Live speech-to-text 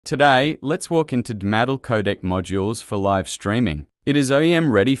Today, let's walk into DDMALL codec modules for live streaming. It is OEM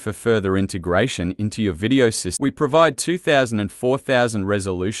ready for further integration into your video system. We provide 2000 and 4000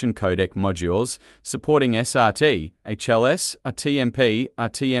 resolution codec modules supporting SRT, HLS, RTMP,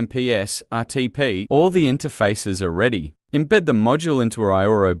 RTMPS, RTP. All the interfaces are ready. Embed the module into our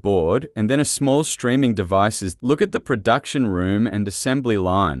I/O board and then a small streaming devices. Look at the production room and assembly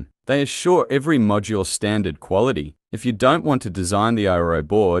line. They assure every module standard quality. If you don't want to design the I/O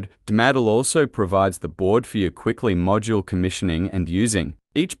board, DDMALL also provides the board for you quickly module commissioning and using.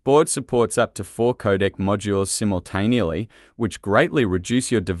 Each board supports up to 4 codec modules simultaneously, which greatly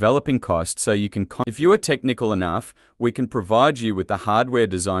reduce your developing costs so you can If you are technical enough, we can provide you with the hardware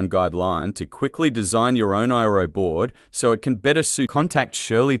design guideline to quickly design your own I/O board so it can better suit. Contact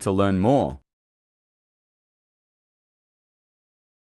Shirley to learn more.